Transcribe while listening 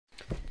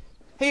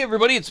Hey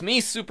everybody, it's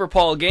me,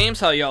 SuperPaulGames.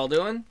 How y'all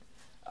doing?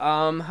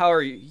 How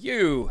are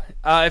you?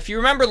 If you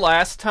remember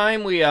last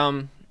time, we,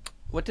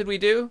 what did we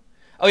do?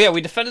 Oh yeah,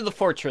 we defended the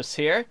fortress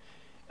here.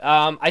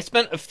 I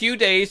spent a few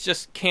days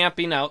just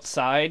camping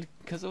outside,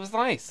 because it was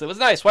nice. It was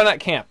nice. Why not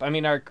camp? I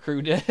mean, our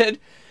crew did.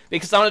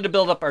 Because I wanted to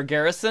build up our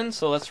garrison,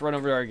 so let's run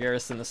over to our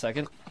garrison in a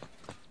second.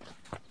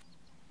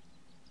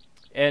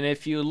 And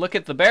if you look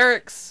at the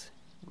barracks,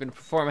 we're going to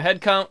perform a head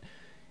count.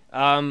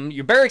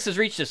 Your barracks has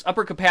reached its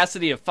upper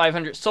capacity of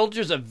 500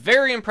 soldiers, a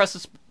very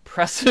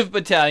impressive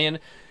battalion,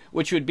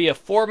 which would be a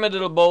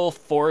formidable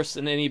force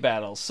in any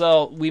battle.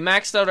 So we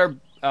maxed out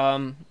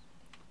our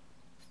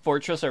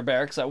fortress, our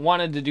barracks. I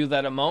wanted to do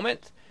that a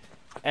moment.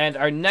 And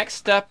our next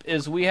step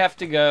is we have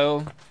to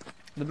go...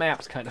 The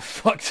map's kind of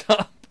fucked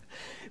up.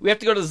 We have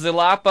to go to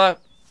Zilapa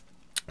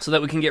so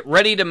that we can get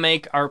ready to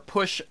make our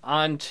push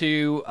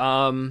onto...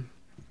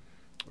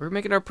 We're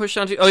making our push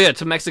onto... Oh yeah,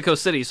 to Mexico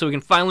City, so we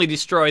can finally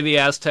destroy the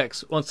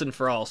Aztecs once and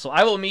for all. So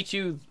I will meet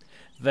you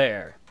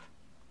there.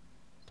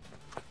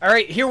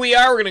 Alright, here we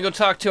are. We're going to go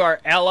talk to our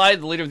ally,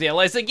 the leader of the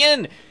allies.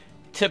 Again,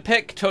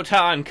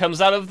 Tenochtitlan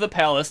comes out of the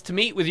palace to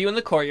meet with you in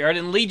the courtyard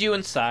and lead you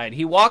inside.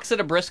 He walks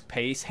at a brisk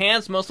pace,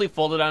 hands mostly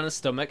folded on his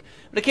stomach,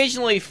 but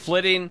occasionally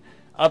flitting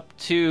up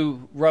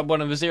to rub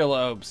one of his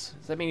earlobes.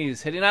 Does that mean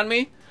he's hitting on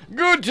me?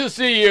 Good to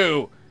see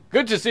you!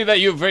 Good to see that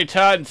you've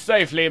returned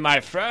safely, my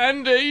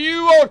friend. Are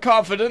you all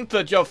confident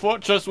that your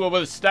fortress will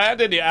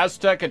withstand any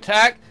Aztec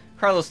attack?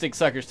 Carlos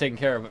Dicksuckerro's taking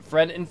care of it,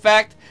 friend. In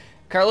fact,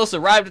 Carlos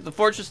arrived at the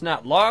fortress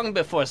not long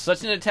before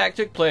such an attack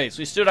took place.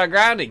 We stood our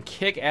ground and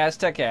kick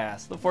Aztec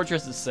ass. The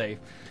fortress is safe.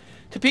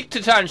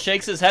 Tenochtitlan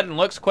shakes his head and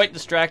looks quite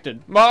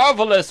distracted.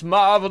 Marvelous,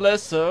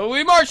 marvelous.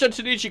 We march on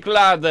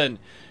Tenochtitlan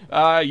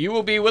then. You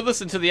will be with us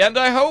until the end,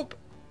 I hope?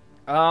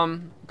 Of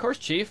course,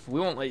 Chief.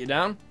 We won't let you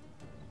down.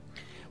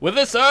 With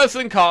this earth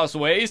and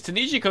causeways,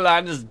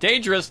 Tenochtitlan is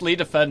dangerously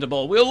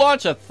defendable. We'll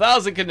launch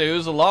 1,000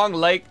 canoes along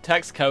Lake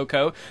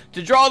Texcoco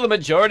to draw the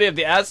majority of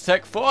the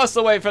Aztec force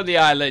away from the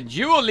island.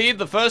 You will lead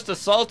the first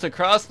assault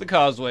across the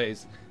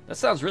causeways. That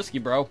sounds risky,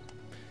 bro.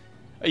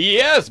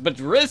 Yes, but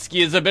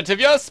risky is a bit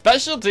of your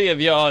specialty of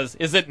yours,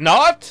 is it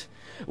not?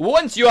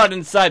 Once you are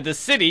inside the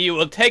city, you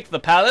will take the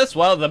palace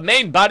while the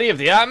main body of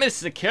the army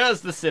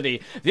secures the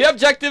city. The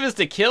objective is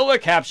to kill or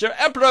capture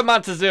Emperor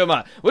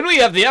Montezuma. When we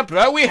have the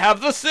Emperor, we have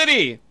the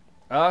city.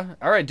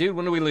 Alright, dude,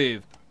 when do we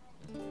leave?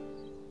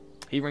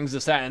 He wrings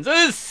his hands.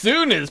 As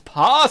soon as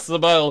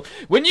possible.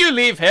 When you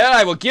leave here,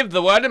 I will give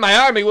the word and my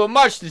army will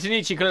march to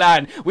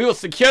Tenochtitlan. We will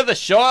secure the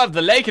shore of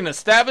the lake and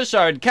establish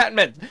our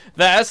encampment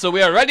there, so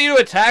we are ready to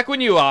attack when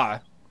you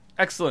are.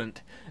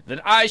 Excellent. Then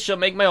I shall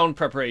make my own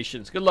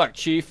preparations. Good luck,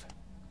 Chief.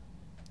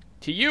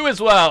 To you as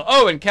well.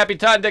 Oh, and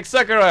Capitan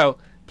Dicksuckerro,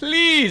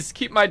 please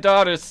keep my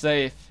daughter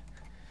safe.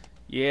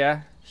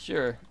 Yeah,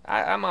 sure.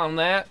 I'm on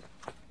that.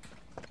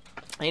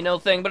 Ain't no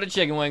thing but a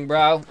chicken wing,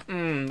 bro.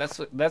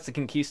 That's a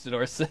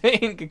conquistador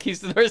saying.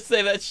 Conquistadors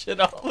say that shit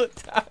all the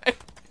time.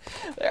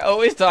 They're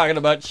always talking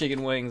about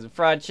chicken wings and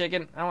fried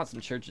chicken. I want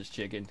some church's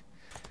chicken.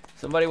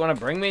 Somebody want to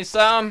bring me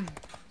some?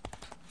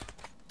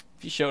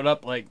 If you showed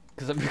up, like,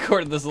 because I've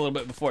recorded this a little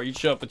bit before, you'd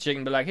show up with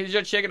chicken and be like, here's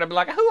your chicken. I'd be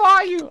like, who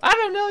are you? I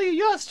don't know you.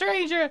 You're a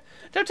stranger.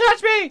 Don't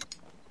touch me.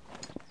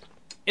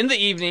 In the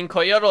evening,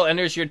 Coyote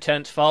enters your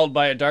tent, followed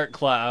by a dark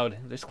cloud.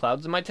 There's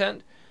clouds in my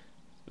tent?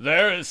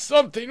 There is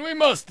something we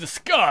must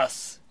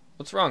discuss.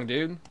 What's wrong,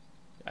 dude?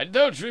 I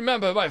don't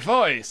remember my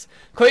voice.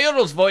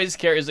 Coyote's voice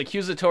carries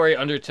accusatory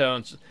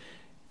undertones,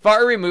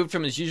 far removed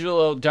from his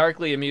usual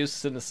darkly amused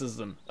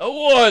cynicism. A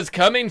war is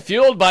coming,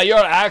 fueled by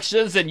your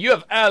actions, and you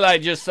have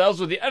allied yourselves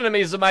with the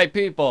enemies of my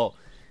people.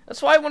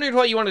 That's why I wondered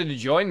why you wanted to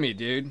join me,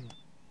 dude.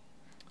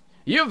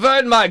 You've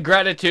earned my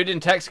gratitude in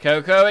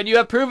Texcoco, and you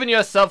have proven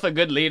yourself a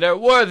good leader,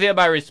 worthy of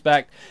my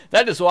respect.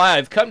 That is why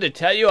I've come to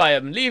tell you I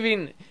am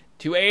leaving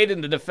to aid in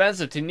the defense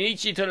of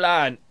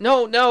Tenochtitlan.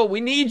 No,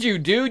 we need you,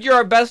 dude. You're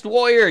our best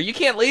warrior. You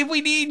can't leave.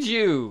 We need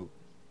you.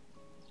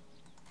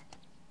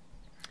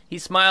 He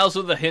smiles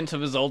with a hint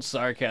of his old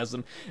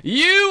sarcasm.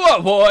 You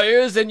are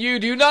warriors, and you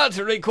do not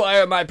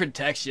require my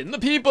protection. The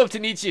people of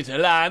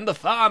Tenochtitlan, the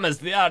farmers,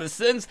 the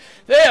artisans,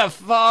 they have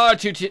far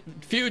too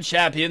few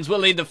champions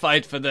willing to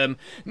fight for them.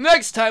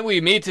 Next time we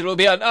meet, it will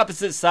be on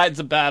opposite sides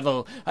of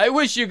battle. I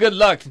wish you good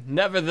luck,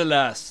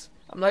 nevertheless.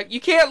 I'm like, you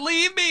can't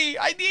leave me.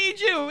 I need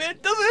you.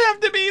 It doesn't have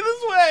to be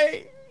this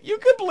way. You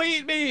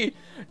complete me.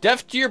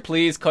 Deaf to your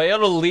pleas,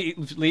 Coyote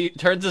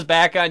turns his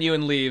back on you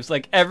and leaves,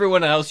 like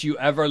everyone else you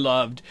ever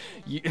loved.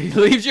 He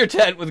leaves your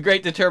tent with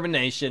great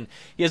determination.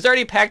 He has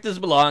already packed his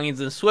belongings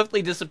and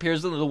swiftly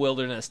disappears into the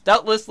wilderness,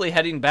 doubtlessly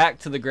heading back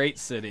to the great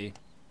city.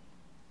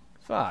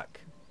 Fuck.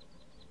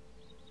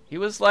 He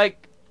was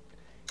like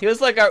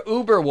our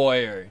Uber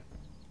warrior.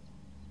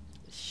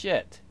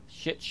 Shit.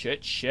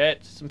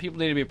 Shit. Some people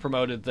need to be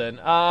promoted then.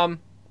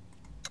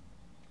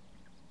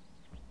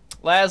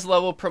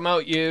 Laszlo will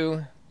promote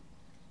you.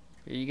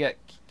 Here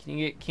can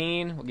you get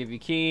keen? We'll give you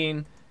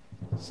keen.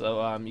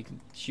 So you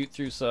can shoot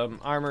through some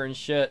armor and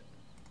shit.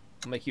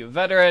 We'll make you a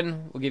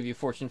veteran. We'll give you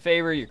fortune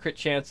favor. Your crit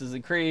chance is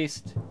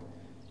increased.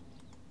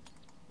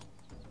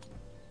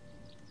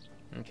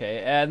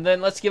 Okay, and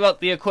then let's give out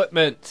the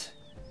equipment.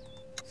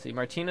 See,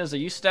 Martinez, are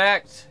you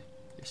stacked?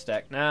 You're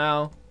stacked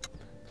now.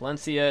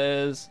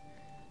 Palencia is.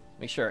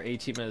 Make sure our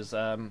A-team is,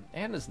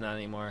 Anna's not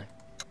anymore.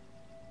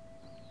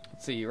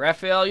 Let's see,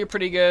 Rafael, you're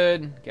pretty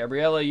good.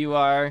 Gabriela, you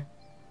are.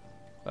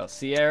 Well,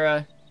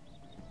 Sierra.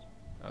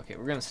 Okay,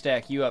 we're gonna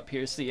stack you up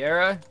here,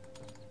 Sierra.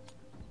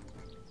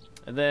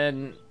 And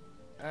then,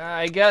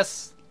 I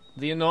guess,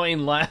 the annoying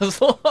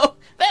Laszlo.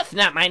 That's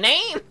not my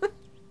name!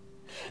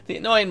 The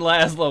annoying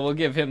Laszlo, will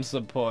give him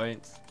some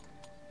points.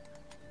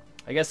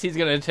 I guess he's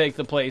gonna take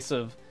the place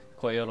of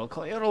Coyote.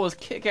 Coyote was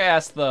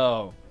kick-ass,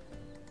 though.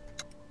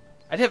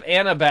 I'd have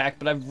Anna back,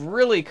 but I've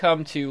really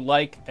come to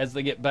like, as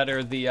they get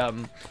better, the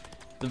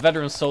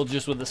veteran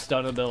soldiers with the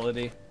stun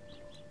ability.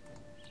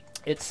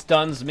 It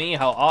stuns me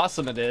how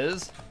awesome it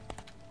is.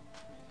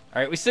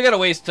 Alright, we still got a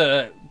ways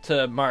to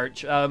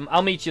march.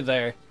 I'll meet you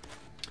there.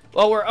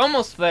 Well, we're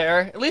almost there.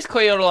 At least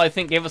Coyote, I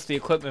think, gave us the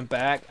equipment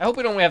back. I hope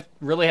we don't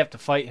really have to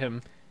fight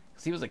him,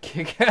 because he was a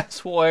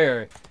kick-ass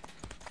warrior.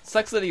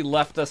 Sucks that he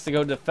left us to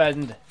go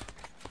defend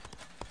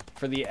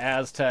for the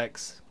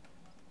Aztecs.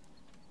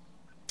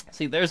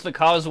 See, there's the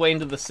causeway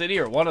into the city,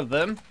 or one of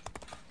them.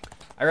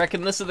 I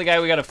reckon this is the guy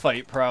we gotta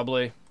fight,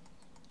 probably.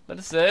 Let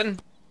us in.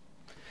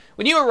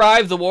 When you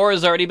arrive, the war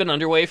has already been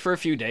underway for a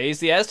few days.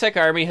 The Aztec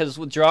army has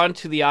withdrawn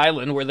to the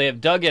island where they have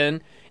dug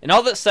in, and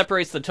all that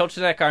separates the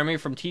Tenochtitlan army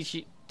from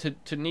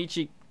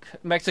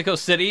Mexico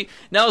City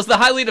now is the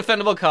highly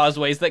defendable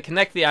causeways that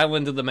connect the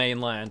island to the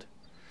mainland.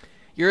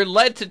 You're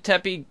led to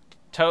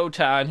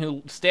Tenochtitlan,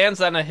 who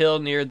stands on a hill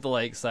near the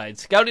lakeside,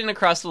 scouting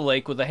across the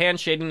lake with a hand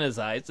shading his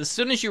eyes. As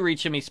soon as you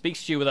reach him, he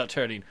speaks to you without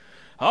turning.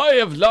 I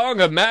have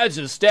long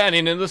imagined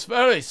standing in this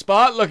very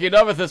spot, looking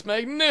over this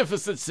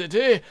magnificent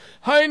city.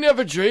 I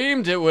never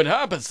dreamed it would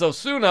happen so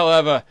soon,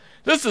 however.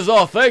 This is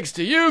all thanks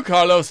to you,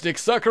 Carlos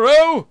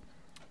Dicksuckerro.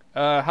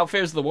 How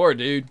fares the war,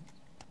 dude?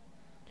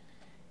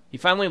 He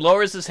finally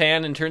lowers his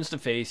hand and turns to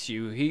face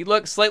you. He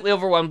looks slightly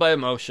overwhelmed by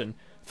emotion.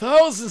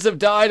 Thousands have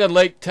died on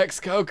Lake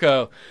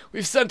Texcoco.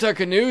 We've sent our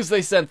canoes,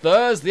 they sent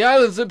theirs. The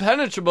island's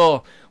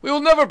impenetrable. We will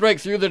never break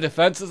through the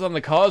defenses on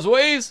the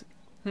causeways.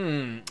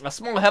 A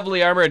small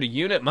heavily armored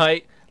unit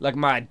might, like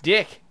my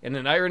dick in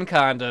an iron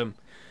condom.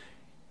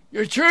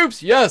 Your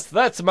troops? Yes,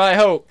 that's my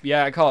hope.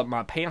 Yeah, I call it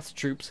my pants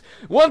troops.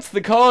 Once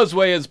the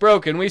causeway is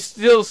broken, we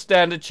still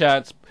stand a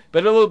chance,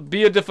 but it'll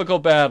be a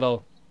difficult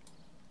battle.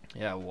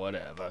 Yeah,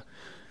 whatever.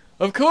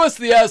 Of course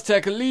the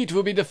Aztec elite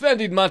will be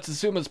defending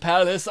Montezuma's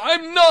palace.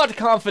 I'm not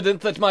confident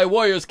that my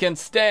warriors can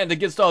stand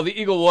against all the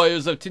eagle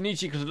warriors of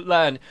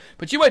Tenochtitlan,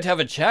 but you might have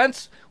a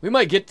chance. We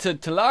might get to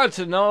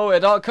Tenochtitlan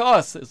at all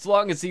costs. As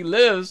long as he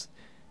lives,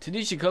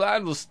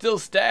 Tenochtitlan will still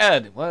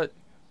stand. What?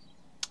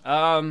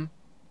 It'll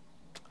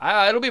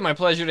be my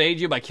pleasure to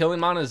aid you by killing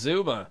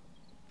Montezuma.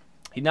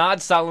 He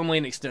nods solemnly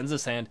and extends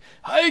his hand.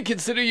 I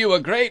consider you a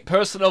great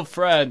personal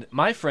friend.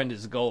 My friend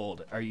is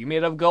gold. Are you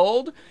made of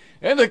gold?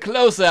 And a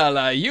close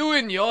ally. You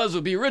and yours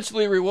will be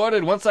richly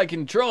rewarded once I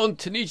control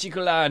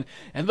Tenochtitlan,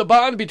 and the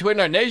bond between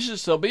our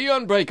nations shall be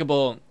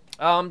unbreakable.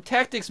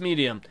 Tactics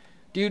medium.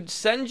 Dude,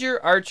 send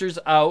your archers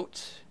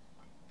out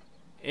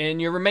in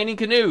your remaining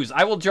canoes.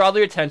 I will draw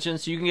their attention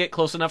so you can get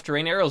close enough to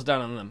rain arrows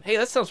down on them. Hey,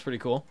 that sounds pretty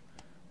cool.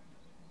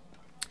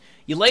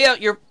 You lay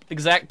out your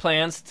exact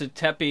plans to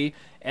Tepe,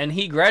 and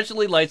he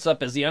gradually lights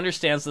up as he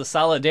understands the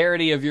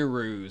solidity of your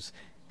ruse.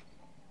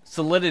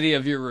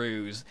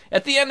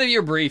 At the end of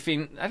your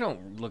briefing, I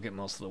don't look at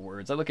most of the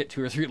words. I look at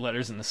 2 or 3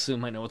 letters and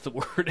assume I know what the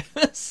word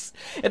is.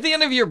 At the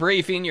end of your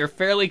briefing, you're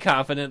fairly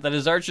confident that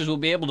his archers will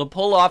be able to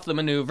pull off the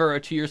maneuver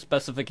to your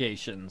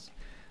specifications.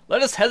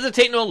 Let us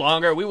hesitate no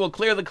longer. We will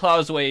clear the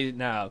causeway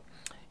now.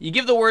 You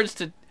give the words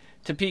to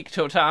Peak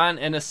Totan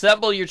and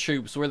assemble your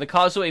troops where the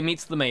causeway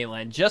meets the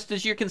mainland. Just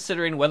as you're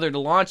considering whether to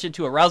launch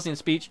into a rousing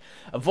speech,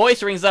 a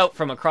voice rings out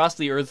from across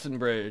the earthen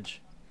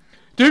bridge.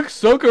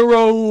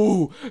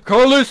 Dicksuckerro!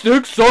 Carlos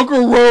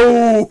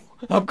Dicksuckerro!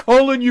 I'm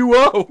calling you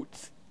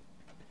out!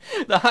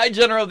 The High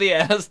General of the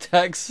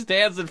Aztecs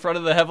stands in front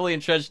of the heavily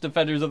entrenched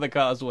defenders of the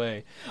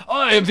causeway.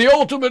 I am the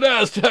ultimate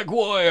Aztec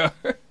warrior!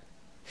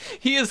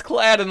 He is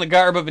clad in the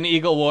garb of an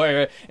eagle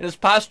warrior, and his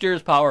posture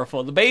is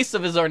powerful, the base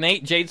of his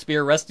ornate jade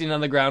spear resting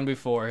on the ground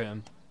before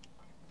him.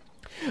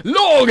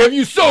 Long have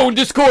you sown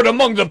discord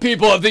among the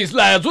people of these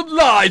lands with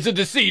lies and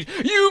deceit.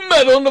 You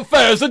meddle in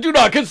affairs that do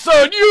not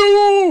concern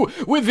you.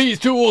 With these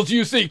tools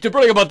you seek to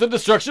bring about the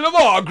destruction of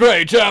our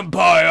great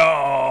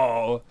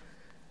empire.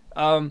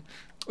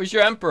 Where's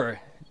your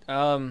emperor?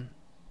 Doesn't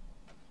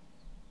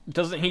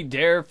he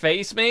dare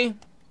face me?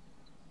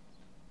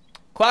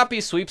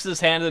 Quappy sweeps his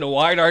hand in a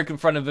wide arc in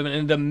front of him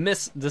in a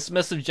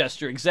dismissive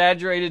gesture,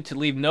 exaggerated to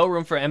leave no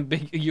room for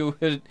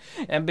ambiguity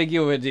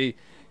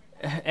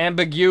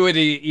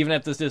even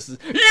at this distance.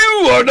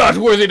 You are not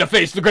worthy to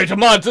face the great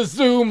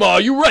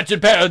Montezuma, you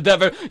wretched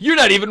parendeavor. You're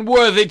not even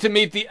worthy to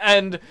meet your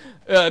end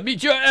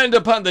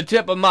upon the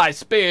tip of my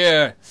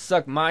spear.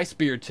 Suck my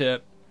spear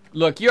tip.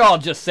 Look, you're all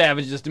just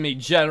savages to me,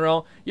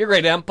 General. Your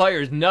great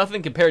empire is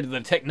nothing compared to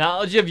the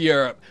technology of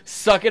Europe.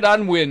 Suck it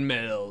on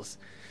windmills.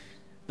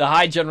 The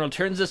High General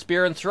turns the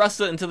spear and thrusts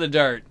it into the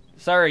dirt.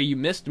 Sorry, you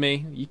missed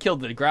me. You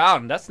killed the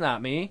ground. That's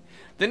not me.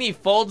 Then he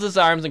folds his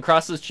arms and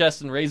crosses his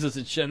chest and raises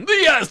his chin.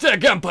 The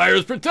Aztec Empire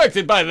is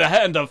protected by the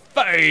hand of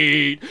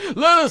fate.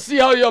 Let us see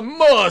how your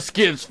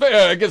muskets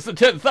fare against the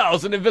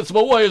 10,000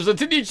 invincible warriors of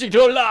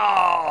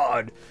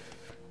Tenochtitlan.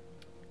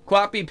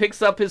 Quappy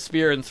picks up his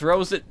spear and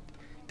throws it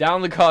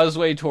down the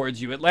causeway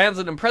towards you. It lands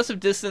an impressive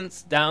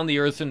distance down the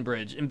earthen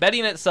bridge,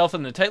 embedding itself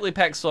in the tightly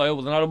packed soil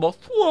with an audible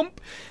thwomp.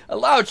 A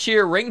loud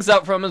cheer rings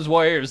out from his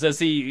warriors as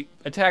he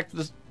attacks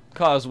the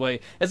causeway.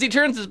 As he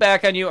turns his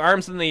back on you,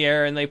 arms in the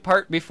air, and they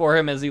part before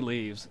him as he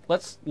leaves.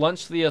 Let's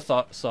launch the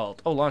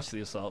assault. Oh, launch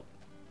the assault.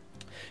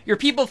 Your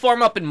people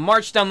form up and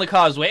march down the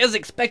causeway. As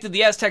expected,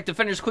 the Aztec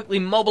defenders quickly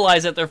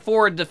mobilize at their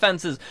forward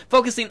defenses,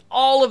 focusing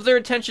all of their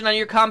attention on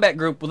your combat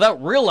group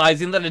without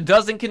realizing that a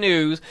dozen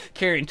canoes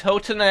carrying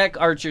Totonac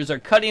archers are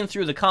cutting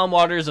through the calm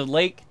waters of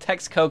Lake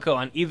Texcoco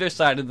on either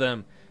side of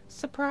them.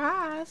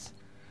 Surprise!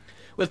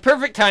 With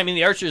perfect timing,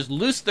 the archers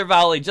loose their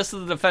volley just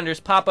as the defenders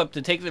pop up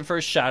to take their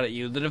first shot at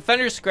you. The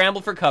defenders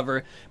scramble for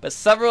cover, but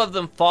several of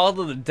them fall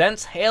to the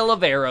dense hail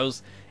of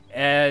arrows,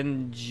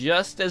 and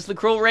just as the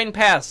cruel rain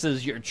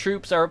passes, your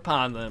troops are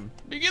upon them.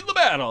 Begin the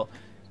battle!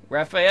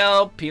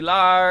 Rafael,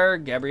 Pilar,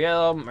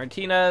 Gabriela,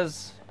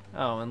 Martinez,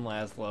 oh, and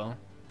Laszlo.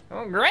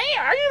 Oh, great!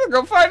 I need to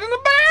go fight in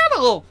the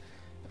battle!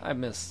 I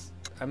miss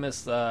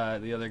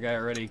the other guy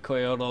already,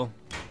 Coyote.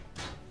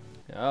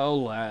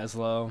 Oh,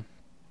 Laszlo.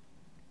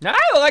 I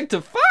like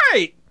to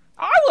fight!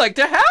 I like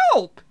to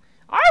help!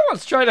 I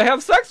once tried to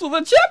have sex with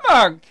a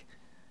chipmunk!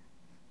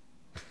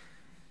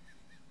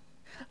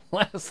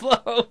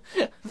 Laszlo,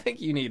 I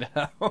think you need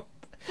help.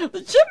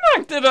 The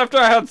chipmunk did after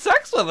I had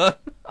sex with him.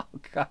 Oh,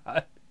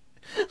 God.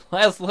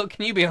 Laszlo,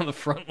 can you be on the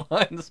front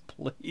lines,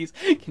 please?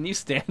 Can you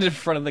stand in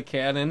front of the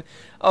cannon?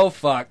 Oh,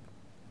 fuck.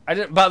 I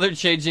didn't bother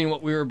changing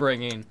what we were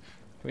bringing. Can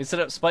we set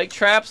up spike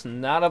traps?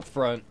 Not up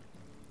front.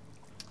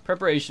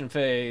 Preparation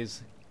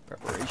phase.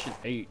 Preparation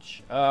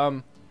H.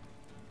 Put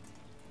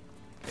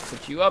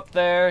you up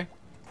there.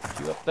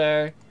 Put you up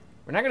there.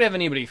 We're not going to have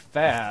anybody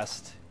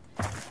fast.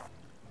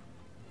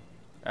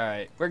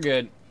 Alright, we're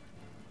good.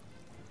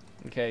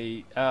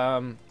 Okay,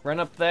 run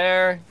up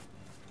there.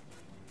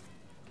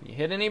 Can you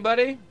hit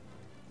anybody?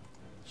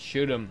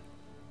 Shoot him.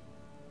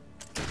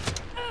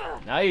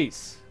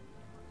 Nice.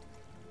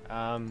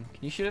 Can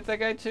you shoot at that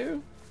guy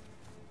too?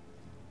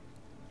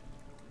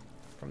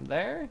 From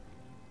there?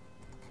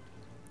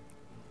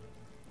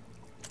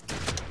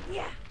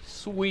 Yeah.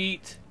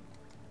 Sweet.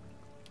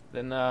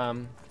 Then,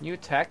 can you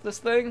attack this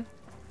thing?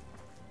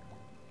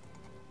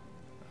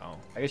 Oh,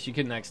 I guess you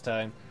can next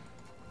time.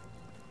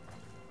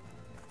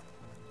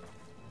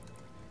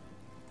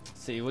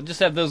 See, we'll just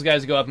have those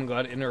guys go up and go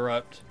out and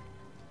interrupt.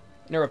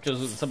 Interrupt us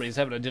when somebody's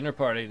having a dinner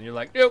party and you're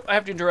like, nope, I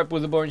have to interrupt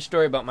with a boring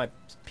story about my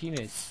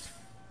penis.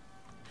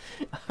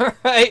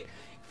 Alright,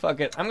 fuck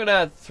it. I'm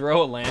gonna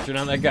throw a lantern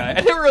on that guy. I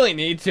didn't really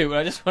need to, but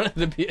I just wanted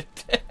to be a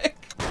dick.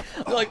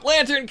 I'm like,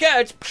 lantern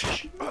catch!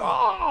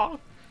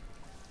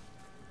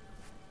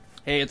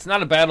 Hey, it's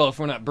not a battle if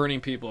we're not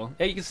burning people.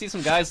 Hey, you can see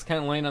some guys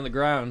kind of laying on the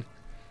ground.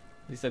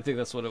 At least I think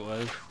that's what it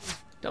was.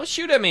 Don't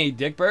shoot at me,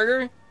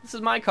 Dickburger. This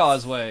is my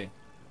causeway.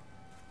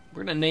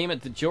 We're gonna name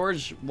it the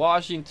George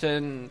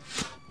Washington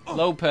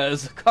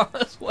Lopez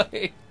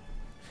Causeway.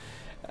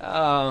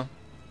 Let's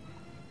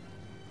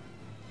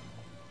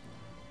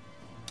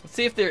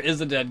see if there is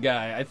a dead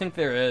guy. I think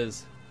there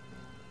is.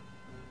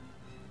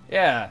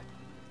 Yeah.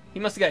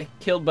 He must have got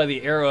killed by the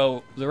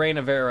rain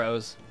of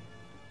arrows.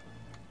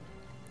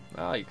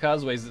 Oh, your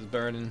causeways is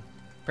burning.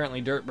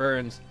 Apparently dirt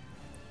burns.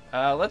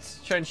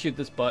 Let's try and shoot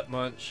this butt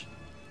munch.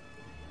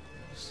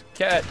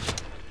 Catch.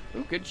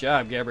 Ooh, good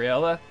job,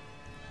 Gabriela.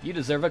 You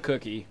deserve a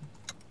cookie.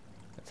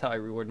 That's how I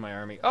reward my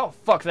army. Oh,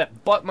 fuck,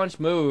 that butt munch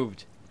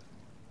moved.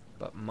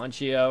 Butt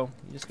munchio.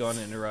 You just go on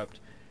and interrupt.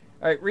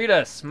 Alright,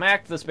 Rita,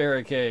 smack this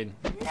barricade.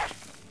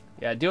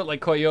 Yeah, do it like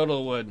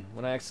Coyote would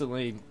when I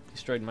accidentally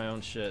destroyed my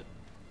own shit.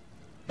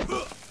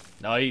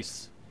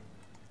 Nice.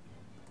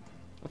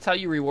 That's how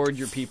you reward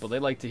your people. They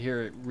like to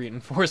hear it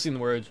reinforcing the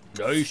words,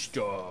 nice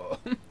job.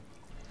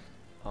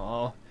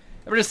 Oh,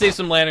 I'm gonna save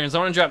some lanterns. I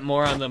want to drop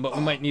more on them, but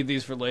we might need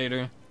these for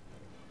later.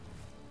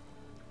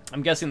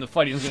 I'm guessing the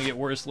fighting's gonna get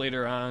worse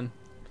later on.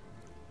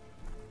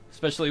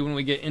 Especially when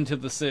we get into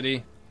the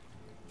city.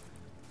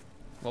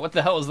 Well, what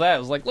the hell was that? It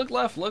was like, look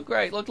left, look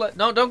right, look left.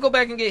 No, don't go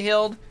back and get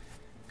healed.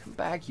 Come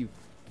back, you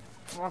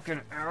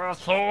fucking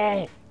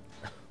asshole.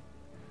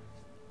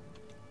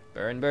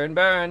 Burn, burn,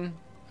 burn.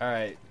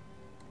 Alright.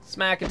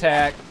 Smack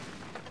attack.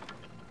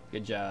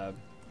 Good job.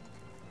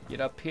 Get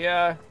up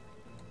here.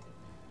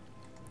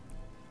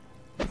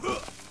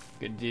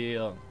 Good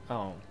deal.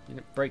 Oh, you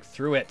didn't break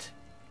through it.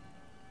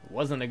 It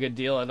wasn't a good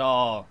deal at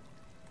all.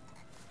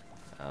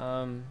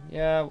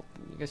 Yeah,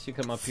 I guess you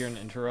come up here and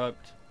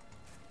interrupt.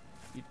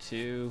 You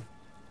too.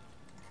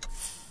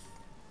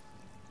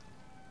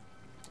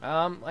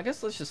 I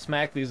guess let's just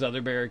smack these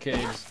other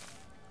barricades.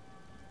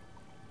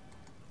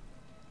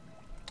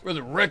 We're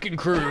the wrecking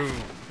crew!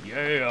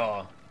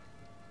 Yeah!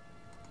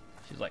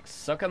 She's like,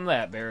 suck on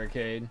that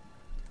barricade.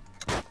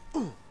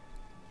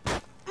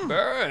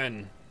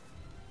 Burn!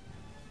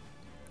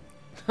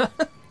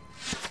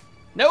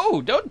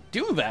 No, don't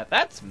do that.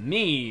 That's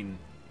mean.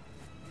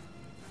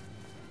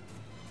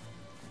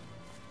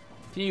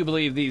 Can you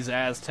believe these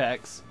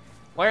Aztecs?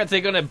 Why aren't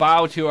they going to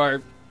bow to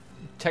our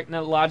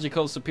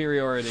technological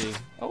superiority?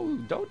 Oh,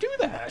 don't do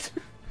that.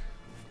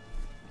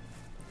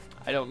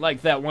 I don't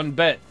like that one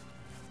bit.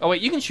 Oh,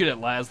 wait, you can shoot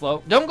at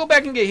Laszlo. Don't go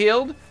back and get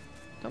healed.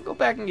 Don't go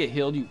back and get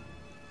healed, you...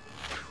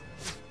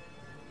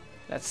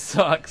 That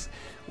sucks.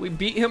 We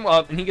beat him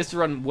up, and he gets to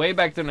run way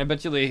back there, and I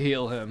bet you they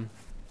heal him.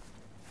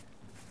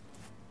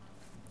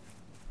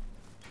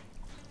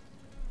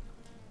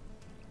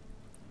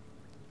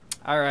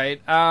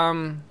 Alright,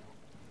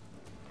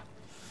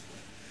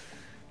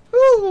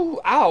 Ooh,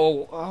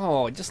 ow.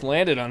 Oh, I just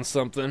landed on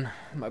something.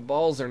 My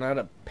balls are not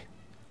a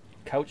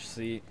couch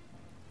seat.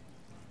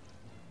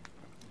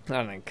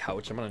 Not on a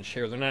couch, I'm on a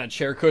chair. They're not a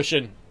chair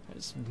cushion.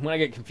 When I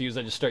get confused,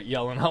 I just start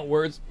yelling out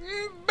words.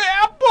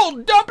 Apple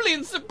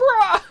dumpling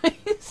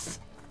surprise!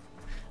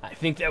 I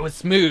think that was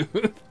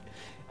smooth.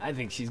 I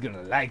think she's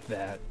gonna like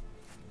that.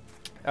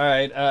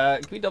 Alright,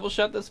 can we double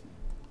shot this?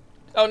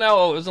 Oh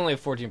no, it was only a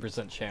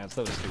 14% chance.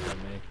 That was stupid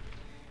of me.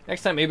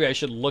 Next time, maybe I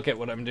should look at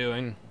what I'm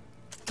doing.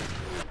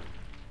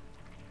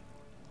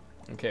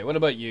 Okay, what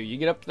about you? You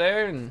get up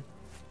there and...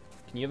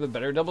 Can you have a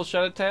better double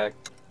shot attack?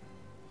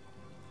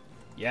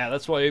 Yeah,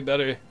 that's why you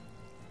better.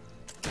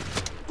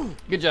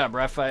 Good job,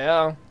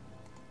 Rafael.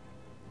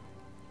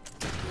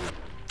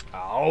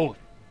 Oh.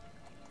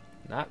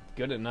 Not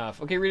good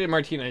enough. Okay, Rita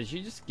Martinez,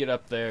 you just get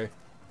up there.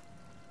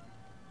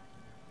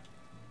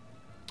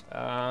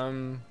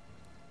 I'm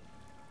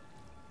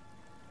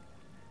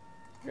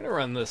gonna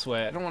run this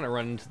way. I don't want to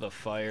run into the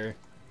fire.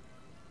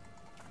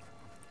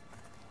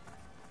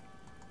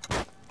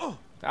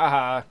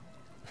 Haha.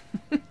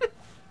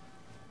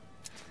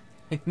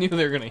 I knew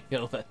they were gonna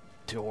heal that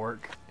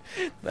dork.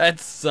 That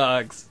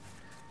sucks.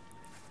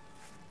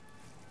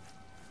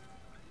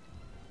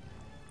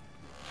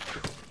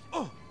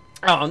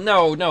 Oh,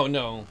 no, no,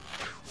 no.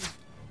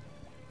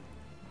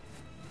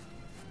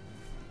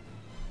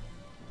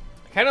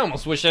 I kinda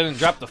almost wish I didn't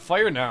drop the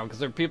fire now, because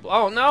there are people...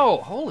 Oh, no!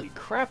 Holy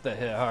crap, that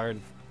hit hard.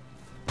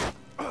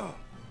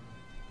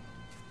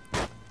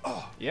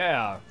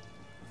 Yeah.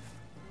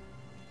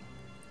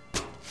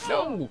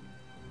 No!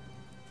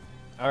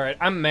 Alright,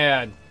 I'm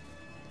mad.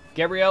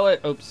 Gabriela...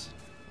 Oops.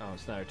 Oh,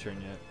 it's not her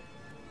turn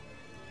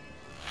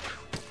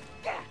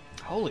yet.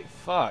 Holy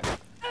fuck.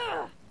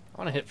 I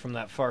want to hit from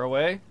that far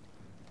away.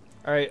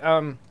 Alright,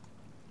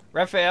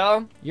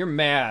 Rafael, you're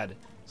mad.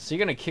 So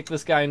you're gonna kick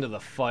this guy into the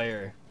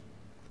fire.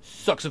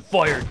 Sucks at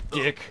fire,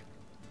 dick.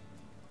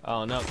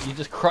 Oh no, you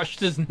just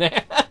crushed his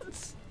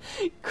nads.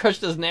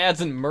 Crushed his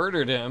nads and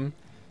murdered him.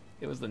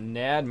 It was the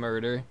nad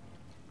murder.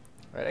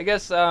 Alright, I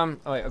guess, oh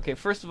wait, okay,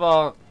 first of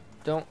all,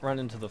 don't run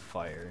into the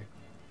fire.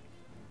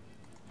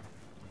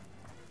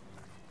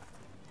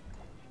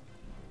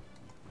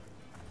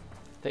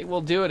 They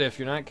will do it if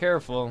you're not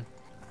careful.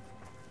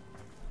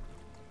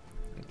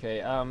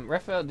 Okay,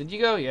 Rafael, did you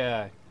go?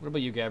 Yeah. What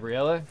about you,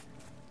 Gabriela?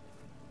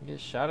 You get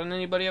shot on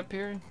anybody up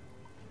here?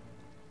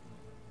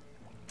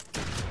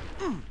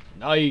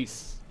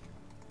 Nice!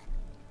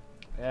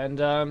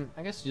 And, I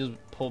guess you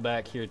just pull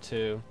back here,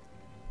 too.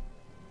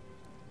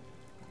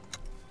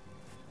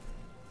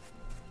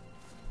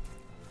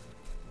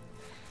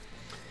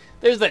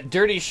 There's that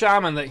dirty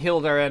shaman that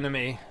healed our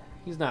enemy.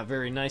 He's not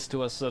very nice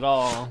to us at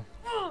all.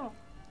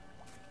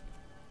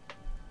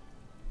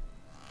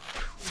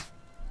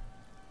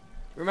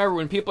 Remember,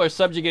 when people are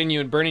subjugating you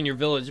and burning your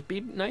village,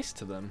 be nice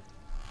to them.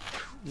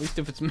 At least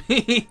if it's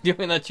me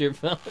doing that to your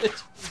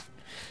village.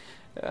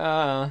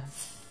 I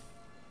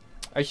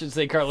should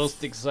say Carlos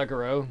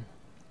Dicksuckerro.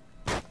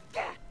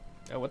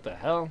 Oh, what the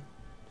hell?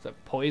 Is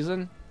that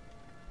poison?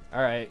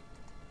 Alright.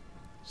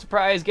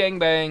 Surprise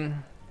gangbang.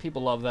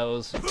 People love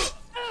those.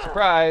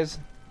 Surprise.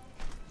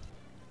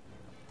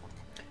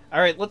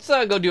 Alright, let's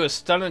go do a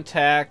stun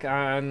attack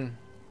on...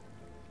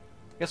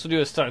 I guess we'll do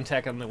a stun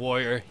attack on the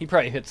warrior. He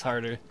probably hits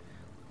harder.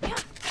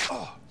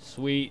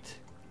 Sweet.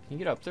 Can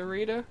you get up there,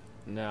 Rita?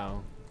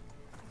 No.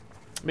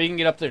 But you can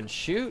get up there and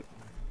shoot.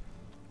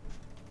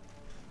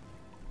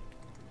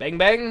 Bang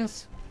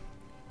bangs.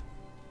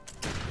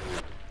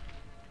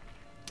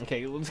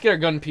 Okay, let's get our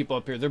gun people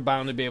up here. They're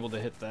bound to be able to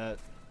hit that.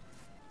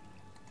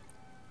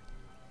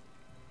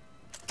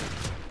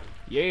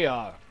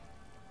 Yeah.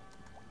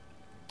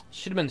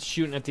 Should have been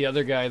shooting at the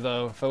other guy,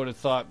 though, if I would have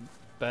thought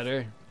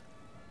better.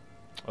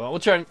 Well, we'll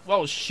try and...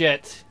 Oh,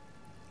 shit.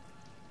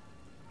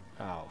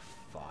 Oh,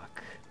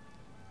 fuck.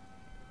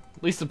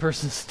 At least the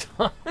person's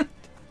stunned.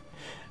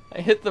 I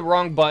hit the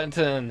wrong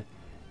button.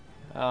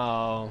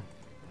 Oh.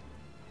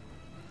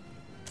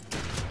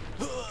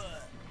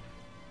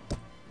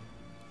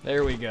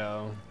 There we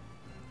go.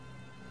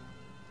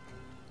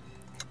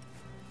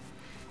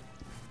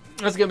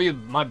 That's gonna be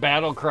my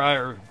battle cry,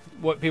 or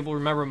what people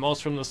remember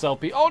most from this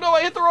LP. Oh no,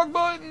 I hit the wrong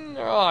button!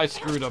 Oh, I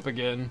screwed up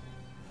again.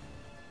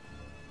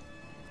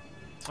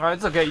 Alright,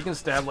 it's okay. You can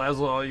stab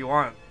Laszlo all you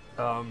want,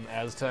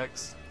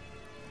 Aztecs.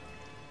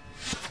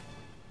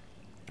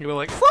 You'll be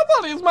like,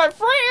 somebody's my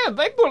friend!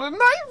 They put a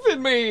knife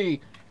in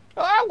me!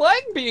 I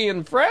like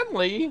being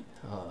friendly.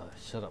 Oh,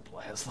 shut up,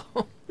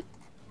 Laszlo.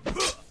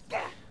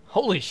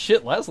 Holy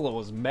shit, Laszlo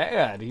was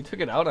mad. He took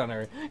it out on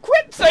her.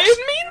 Quit saying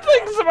mean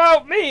things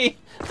about me!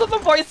 So the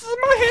voices in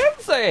my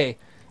head say.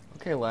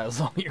 Okay,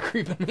 Laszlo, you're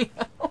creeping me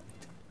out.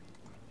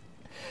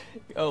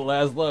 Go,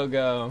 Laszlo,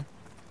 go.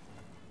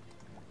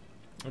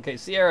 Okay,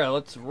 Sierra,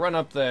 let's run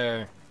up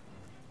there.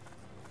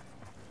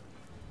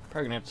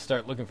 Probably gonna have to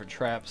start looking for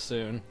traps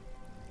soon.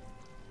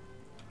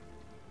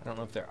 I don't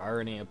know if there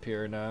are any up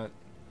here or not.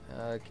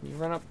 Can you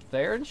run up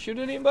there and shoot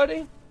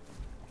anybody?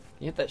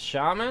 You hit that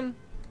shaman?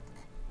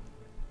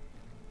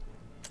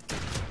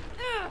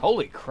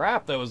 Holy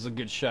crap, that was a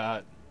good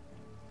shot.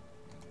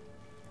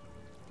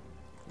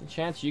 Any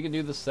chance you can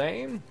do the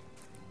same?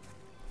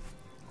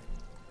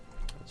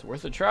 It's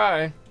worth a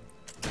try.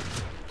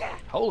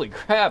 Holy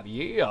crap,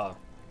 yeah.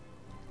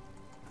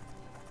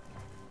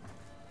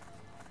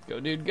 Go,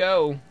 dude,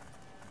 go.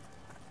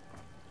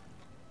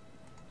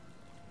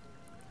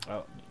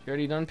 Oh, you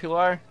already done,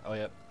 Pilar? Oh,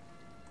 yep.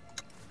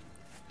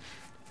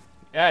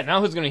 Yeah,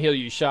 now who's gonna heal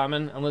you,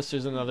 shaman? Unless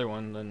there's another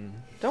one,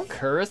 then... Don't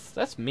curse,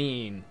 that's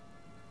mean.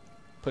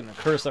 Putting a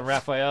curse on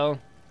Rafael.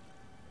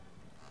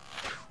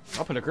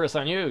 I'll put a curse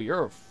on you.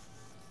 You're a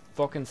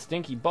fucking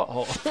stinky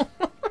butthole.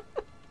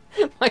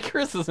 My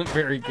curse isn't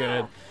very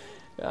good.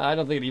 I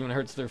don't think it even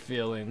hurts their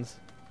feelings.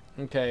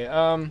 Okay,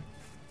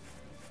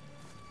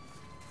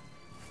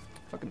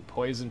 fucking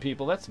poison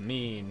people, that's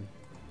mean.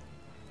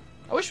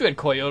 I wish we had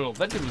Coyote.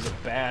 That dude was a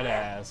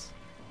badass.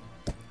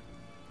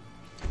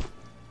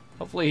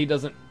 Hopefully he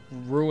doesn't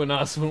ruin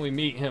us when we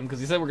meet him,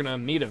 because he said we're gonna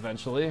meet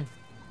eventually.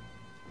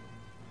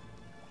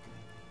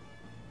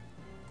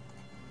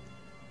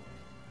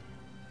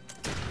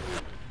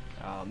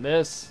 Oh,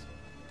 miss.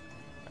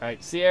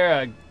 Alright,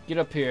 Sierra, get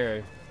up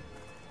here.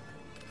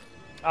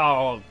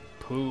 Oh,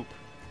 poop.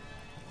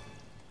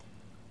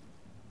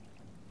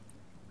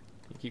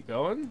 You keep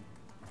going?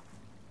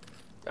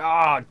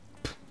 Ah.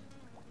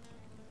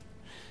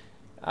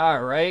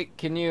 Alright,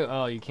 can you...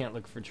 Oh, you can't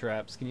look for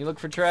traps. Can you look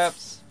for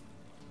traps?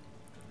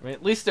 I mean,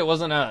 at least it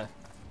wasn't a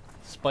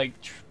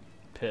spiked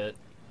pit.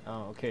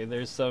 Oh, okay,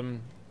 there's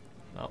some...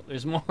 Oh,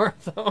 there's more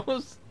of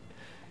those.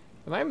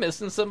 Am I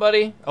missing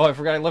somebody? Oh, I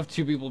forgot I left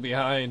two people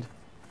behind.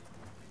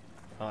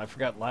 Oh, I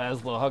forgot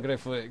Laszlo. How could I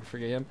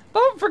forget him?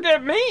 Don't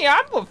forget me!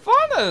 I'm the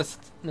funnest!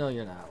 No,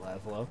 you're not,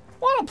 Laszlo.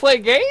 Wanna play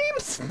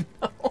games?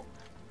 No.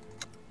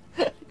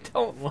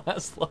 Don't,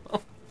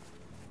 Laszlo.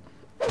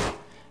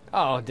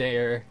 Oh,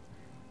 dear.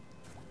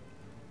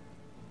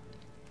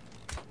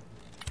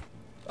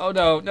 Oh,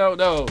 no, no,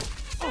 no.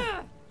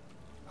 Oh,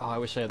 I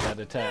wish I had that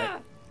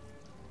attack.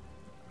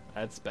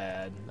 That's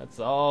bad. That's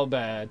all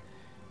bad.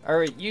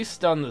 Alright, you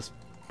stun this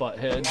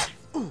butthead.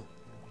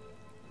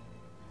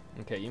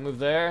 Okay, you move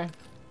there.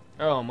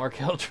 Oh, more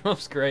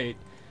Caltrope's great.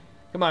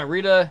 Come on,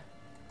 Rita,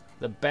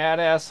 the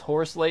badass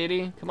horse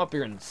lady. Come up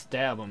here and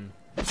stab him.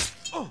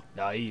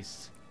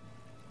 Nice.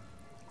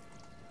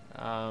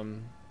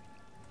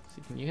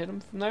 See, can you hit him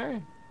from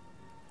there?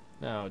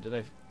 No, did I...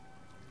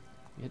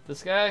 You hit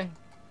this guy?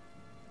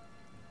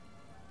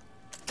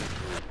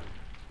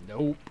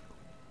 Nope.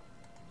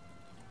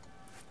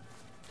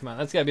 Come on,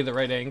 that's gotta be the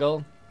right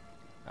angle.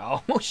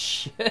 Oh,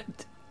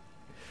 shit.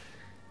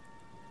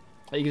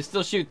 You can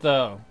still shoot,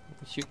 though.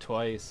 Shoot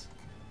twice.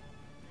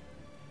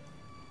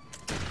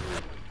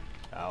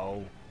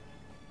 Ow.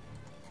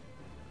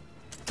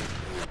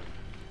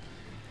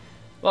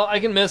 Well, I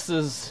can miss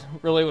is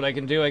really what I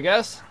can do, I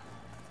guess.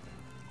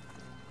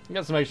 You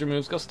got some extra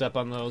moves. Go step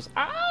on those.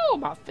 Ow,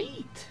 my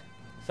feet.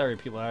 Sorry,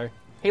 Pilar.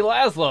 Hey,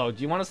 Laszlo,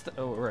 do you want to...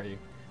 Oh, where are you?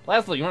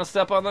 Laszlo, you want to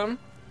step on them?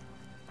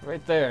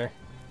 Right there.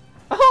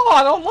 Oh,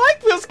 I don't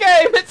like this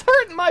game. It's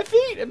hurting my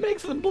feet. It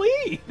makes them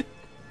bleed.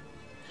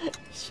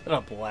 Shut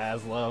up,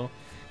 Laszlo.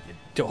 You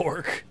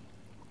dork.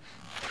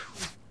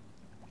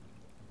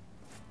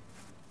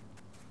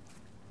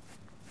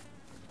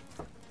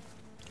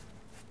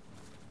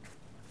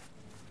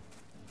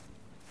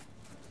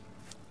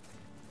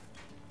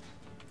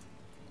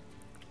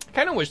 I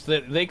kind of wish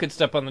that they could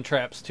step on the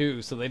traps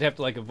too, so they'd have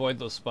to like avoid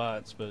those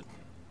spots, but...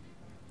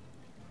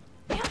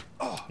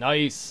 Oh,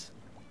 nice.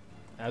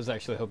 I was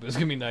actually hoping it was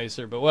gonna be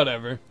nicer, but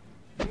whatever.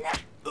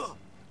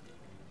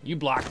 You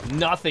blocked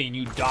nothing,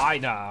 you die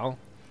now.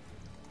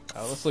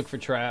 Let's look for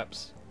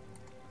traps.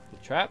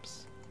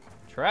 Traps?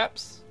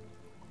 Traps?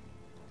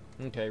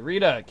 Okay,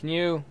 Rita, can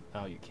you...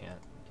 Oh, you can't.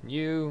 Can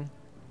you...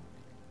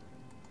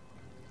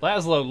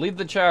 Laszlo, lead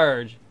the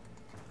charge.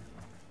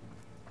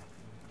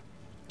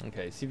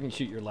 Okay, see if you can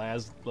shoot your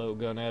Laszlo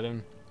gun at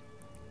him.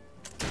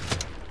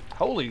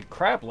 Holy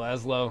crap,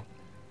 Laszlo.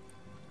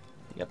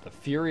 You got the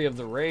fury of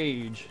the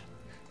rage.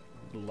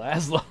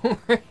 Laszlo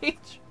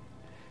rage?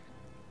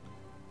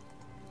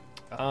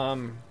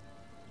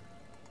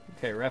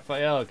 Okay,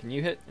 Rafael, can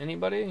you hit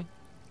anybody?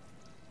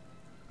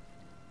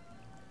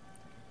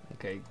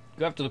 Okay,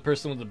 go after the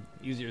person with the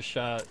easier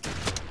shot.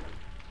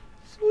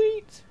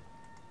 Sweet!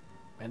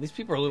 Man, these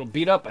people are a little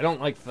beat up. I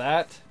don't like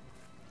that.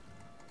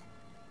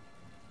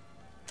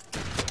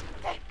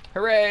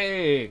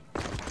 Hooray!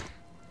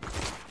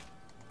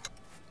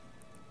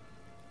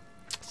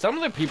 Some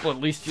of the people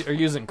at least are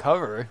using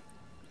cover.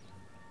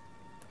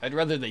 I'd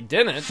rather they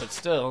didn't, but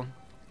still.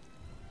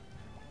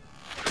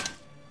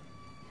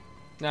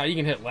 Nah, you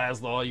can hit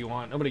Laszlo all you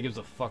want. Nobody gives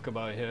a fuck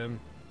about him.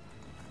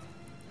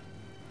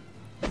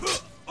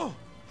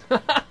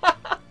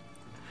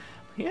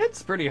 He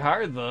hits pretty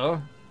hard,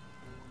 though.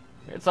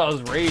 It's all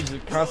his rage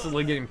that's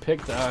constantly getting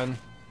picked on.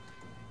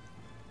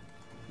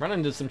 Run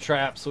into some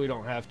traps so we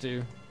don't have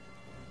to.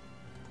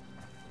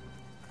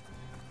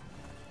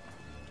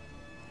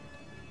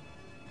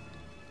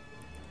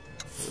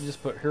 We'll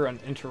just put her on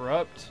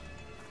interrupt.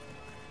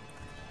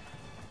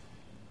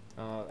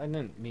 I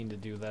didn't mean to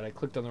do that. I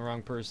clicked on the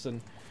wrong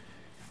person.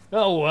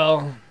 Oh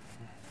well.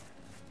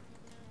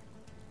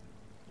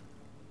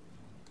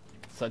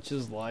 Such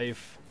is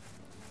life.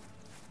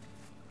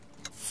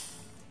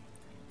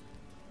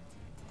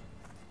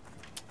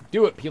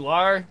 Do it,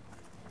 Pilar.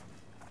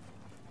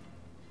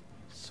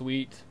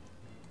 Sweet.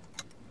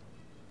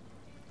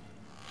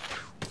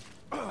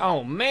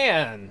 Oh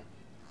man.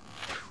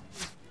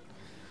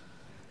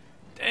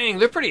 Dang,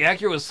 they're pretty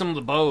accurate with some of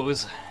the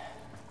bows.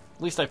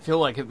 At least I feel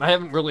like it. I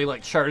haven't really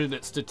like charted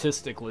it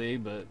statistically,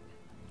 but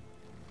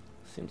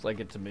seems like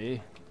it to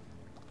me.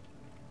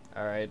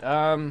 Alright,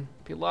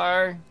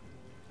 Pilar.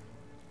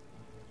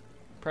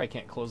 Probably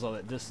can't close all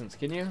that distance,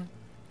 can you?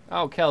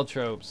 Oh,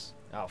 caltropes.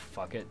 Oh,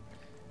 fuck it.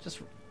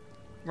 Just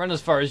run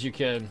as far as you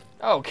can.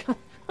 Oh,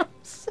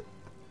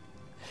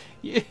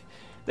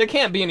 there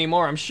can't be any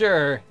more, I'm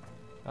sure.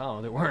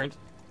 Oh, there weren't.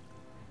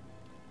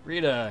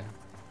 Rita.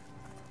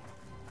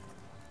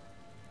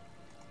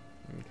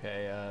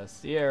 Okay,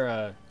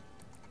 Sierra.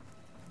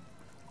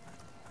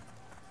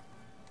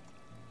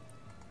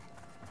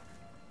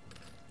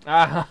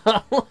 Ah,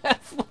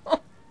 Laszlo.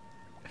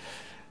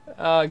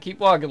 Keep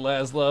walking,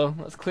 Laszlo.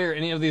 Let's clear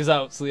any of these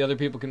out so the other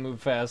people can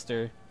move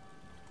faster.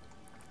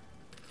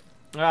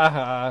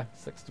 Aha,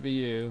 sucks to be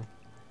you.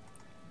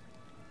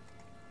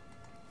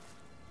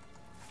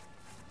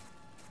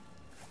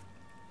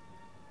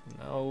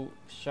 No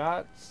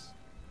shots.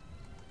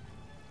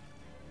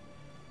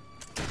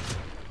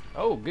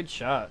 Oh, good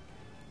shot.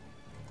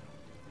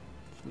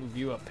 Let's move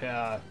you up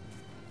here.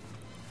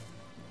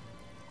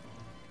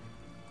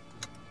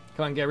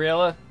 Come on,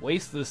 Gabriela.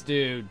 Waste this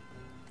dude.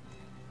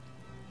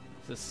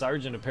 It's a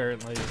sergeant,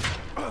 apparently.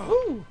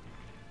 Woo!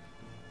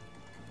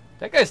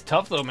 That guy's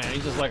tough, though, man.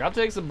 He's just like, I'll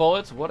take some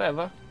bullets,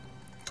 whatever.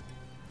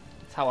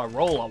 That's how I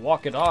roll. I'll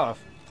walk it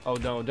off. Oh,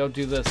 no, don't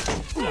do this.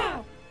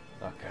 Oh,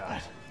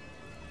 God.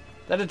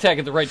 That attack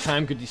at the right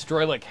time could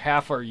destroy, like,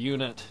 half our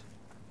unit.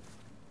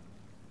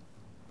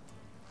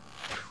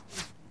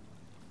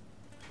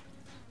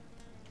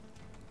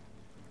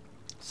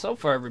 So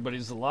far,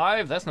 everybody's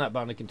alive. That's not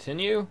bound to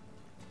continue.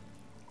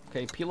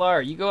 Okay, Pilar,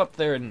 you go up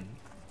there and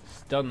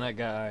stun that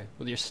guy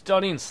with your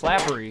stunning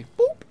slappery.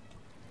 Boop.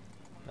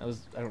 That was,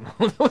 I don't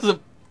know. That was a,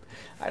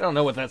 I don't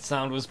know what that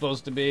sound was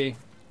supposed to be.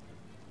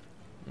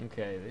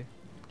 Okay, they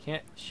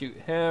can't shoot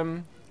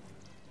him.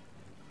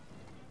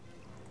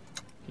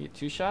 You get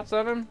 2 shots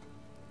on him?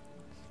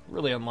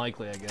 Really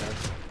unlikely, I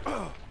guess.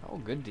 Oh,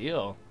 good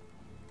deal.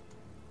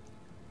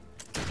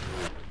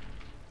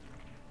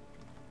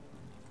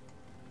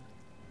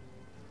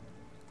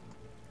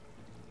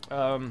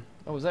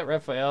 Oh, was that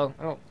Rafael?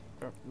 I don't...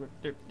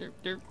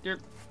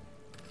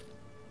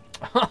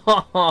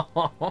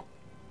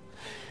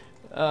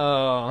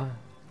 Oh.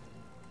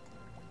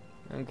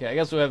 Okay, I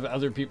guess we'll have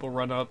other people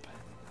run up.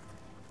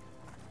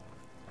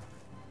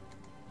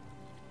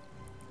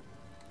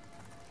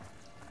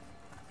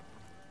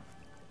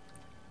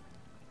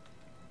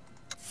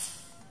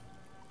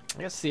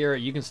 I guess, Sierra,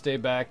 you can stay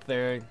back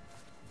there.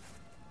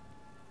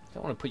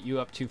 Don't want to put you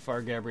up too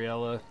far,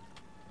 Gabriela.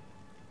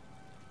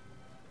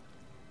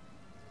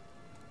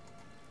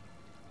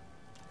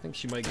 I think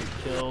she might get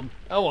killed.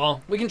 Oh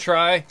well, we can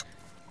try.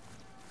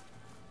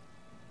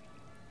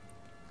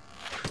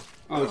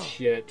 Oh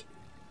shit.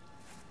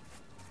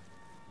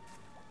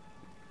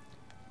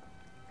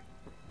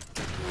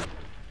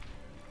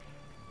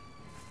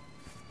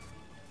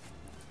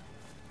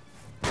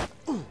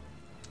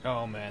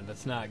 Oh man,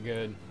 that's not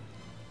good.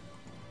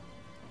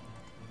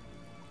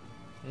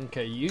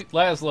 Okay,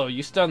 Laszlo,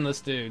 you stun this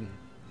dude.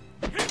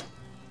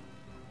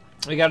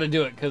 We gotta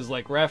do it, because,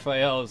 like,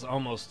 Rafael is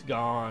almost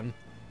gone.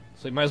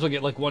 So you might as well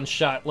get, like, 1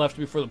 shot left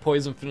before the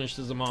poison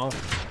finishes him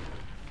off.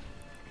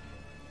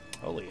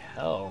 Holy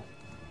hell.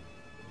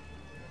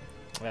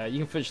 You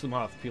can finish them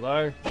off,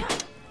 Pilar.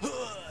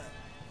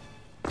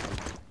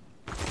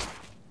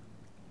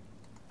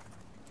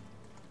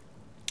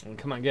 And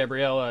come on,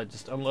 Gabriela,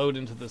 just unload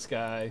into this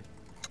guy.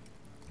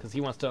 Because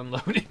he wants to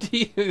unload into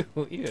you.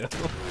 Ew.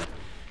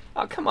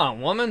 Oh, come on,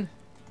 woman.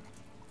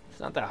 It's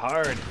not that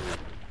hard.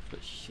 That's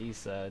what she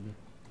said.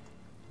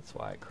 That's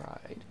why I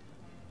cried.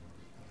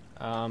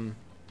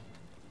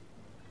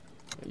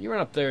 You run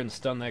up there and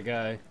stun that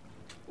guy.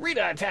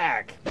 Rita,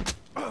 attack!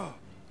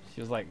 She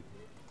was like,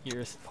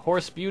 your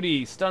horse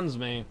beauty stuns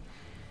me.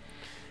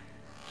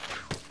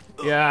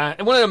 Yeah,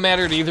 it wouldn't have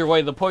mattered either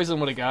way. The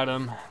poison would have got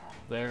him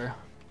there.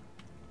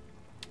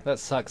 That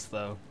sucks,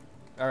 though.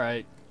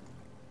 Alright.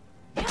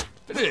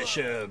 Finish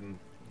him.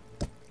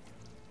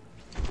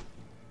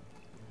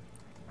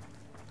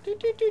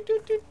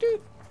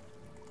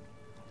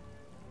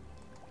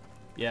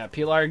 Yeah,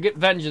 Pilar, get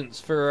vengeance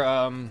for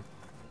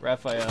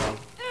Rafael.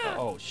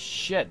 Oh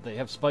shit, they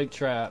have spike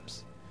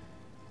traps.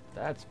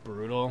 That's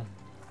brutal.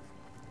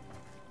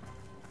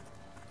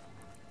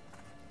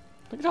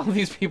 Look at all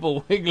these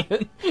people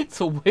wiggling.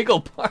 It's a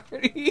wiggle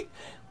party.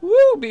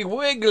 Woo, be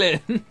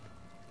wiggling.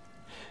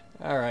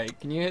 Alright,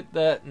 can you hit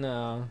that?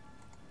 No.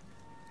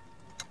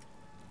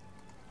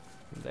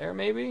 There,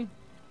 maybe?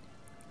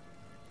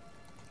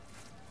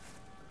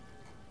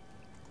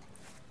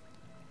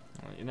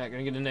 Well, you're not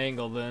going to get an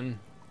angle then.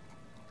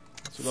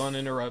 So don't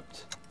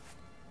interrupt.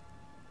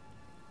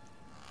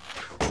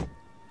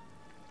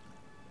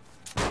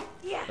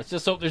 Yeah. Let's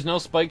just hope there's no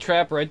spike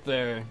trap right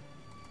there.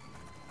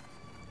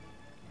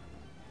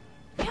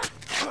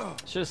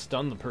 Should have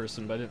stunned the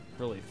person, but I didn't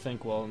really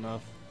think well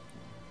enough.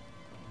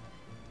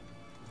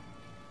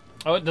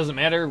 Oh, it doesn't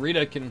matter.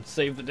 Rita can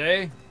save the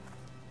day.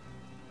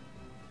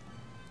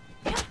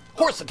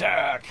 Horse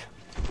attack!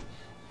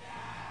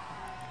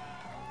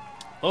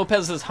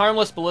 Lopez has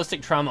harmless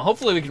ballistic trauma.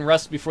 Hopefully we can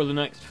rest before the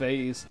next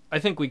phase. I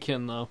think we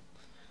can, though.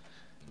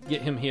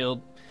 Get him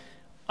healed.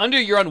 Under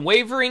your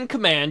unwavering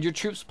command, your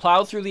troops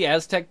plow through the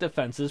Aztec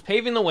defenses,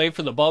 paving the way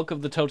for the bulk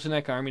of the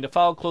Totonac army to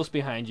follow close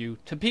behind you.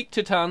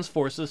 Tenochtitlan's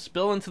forces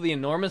spill into the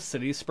enormous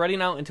city,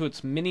 spreading out into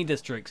its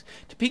mini-districts.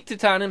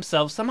 Tenochtitlan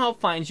himself somehow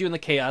finds you in the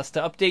chaos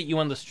to update you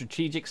on the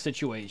strategic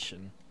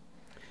situation.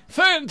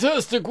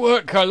 Fantastic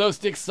work, Carlos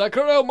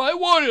Dicksuckerro. My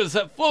warriors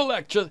have full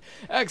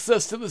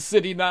access to the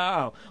city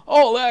now.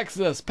 All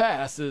access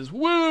passes.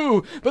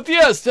 Woo! But the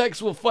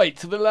Aztecs will fight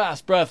to their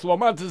last breath while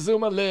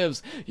Montezuma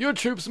lives. Your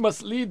troops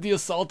must lead the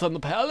assault on the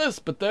palace,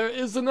 but there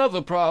is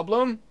another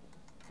problem.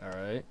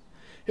 Alright.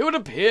 It would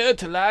appear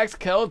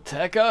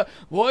Tlaxcalteca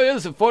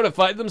warriors have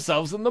fortified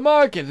themselves in the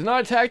market, and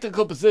our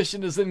tactical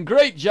position is in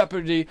great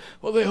jeopardy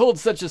while they hold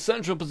such a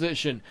central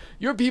position.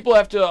 Your people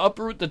have to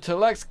uproot the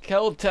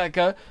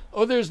Tlaxcalteca,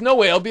 or there's no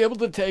way I'll be able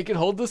to take and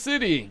hold the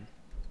city.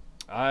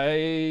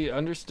 I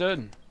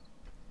understood.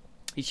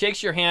 He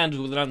shakes your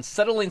hand with an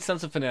unsettling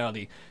sense of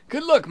finality.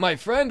 Good luck, my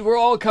friend. We're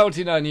all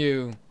counting on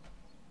you.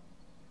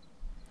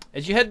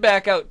 As you head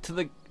back out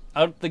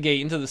the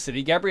gate into the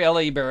city,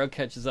 Gabriela Ybarra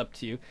catches up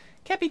to you.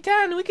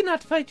 Capitan, we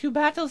cannot fight two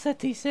battles at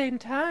the same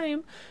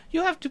time.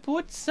 You have to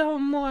put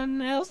someone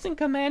else in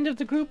command of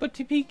the group of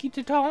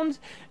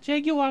Tenochtitlan's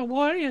Jaguar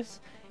warriors,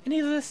 and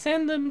either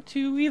send them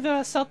to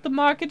assault the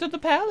market or the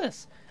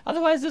palace.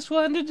 Otherwise, this will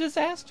end in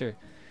disaster.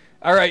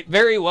 All right,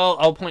 very well.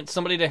 I'll appoint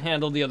somebody to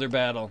handle the other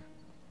battle.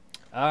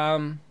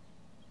 We'll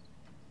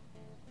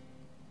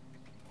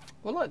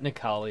let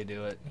Nikali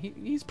do it.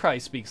 He probably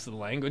speaks the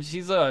language.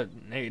 He's a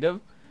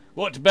native.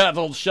 What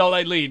battle shall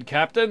I lead,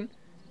 Captain?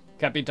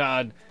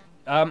 Capitan.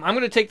 I'm going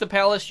to take the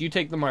palace, you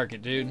take the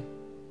market, dude.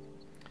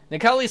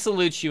 Nikali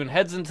salutes you and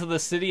heads into the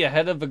city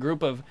ahead of a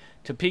group of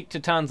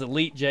Tenochtitlan's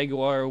elite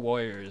Jaguar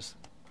warriors.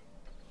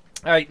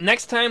 Alright,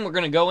 next time we're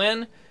going to go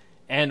in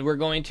and we're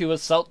going to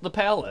assault the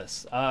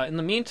palace. In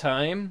the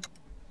meantime,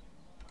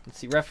 let's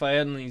see,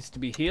 Rafael needs to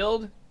be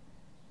healed.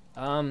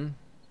 Let's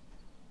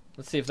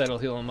see if that'll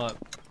heal him up.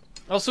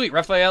 Oh, sweet,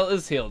 Rafael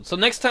is healed. So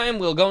next time,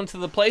 we'll go into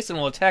the place and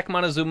we'll attack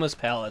Montezuma's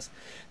palace.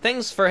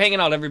 Thanks for hanging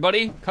out,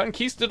 everybody.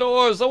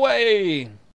 Conquistadors away!